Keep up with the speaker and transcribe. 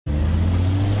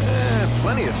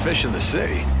plenty of fish in the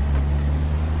sea.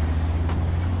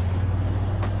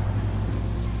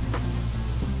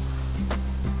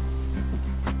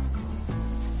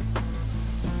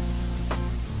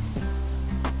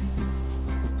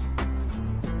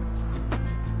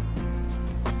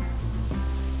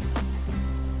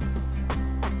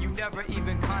 Never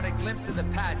even caught a glimpse of the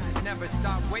past. It's never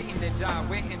stopped waiting to die,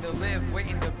 waiting to live,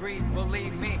 waiting to breathe.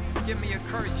 Believe me, give me a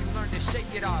curse, you learn to shake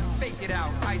it off, fake it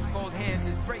out. Ice cold hands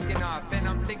is breaking off, and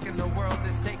I'm thinking the world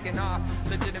is taking off.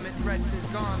 Legitimate threats is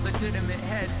gone, legitimate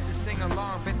heads to sing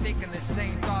along. Been thinking the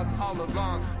same thoughts all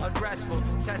along. Unrestful,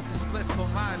 test is blissful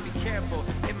mind, be careful.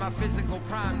 In my physical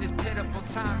prime, this pitiful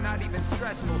time, not even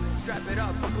stressful. Strap it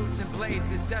up, boots and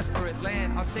blades, it's desperate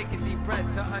land. I'll take a deep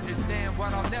breath to understand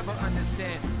what I'll never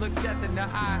understand. Look death in the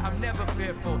eye, I'm never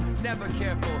fearful, never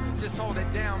careful, just hold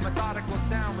it down. Methodical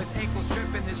sound with ankles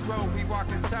tripping. This road we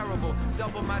walk is terrible.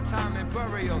 Double my time in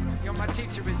burials. Yo, my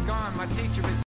teacher is gone, my teacher is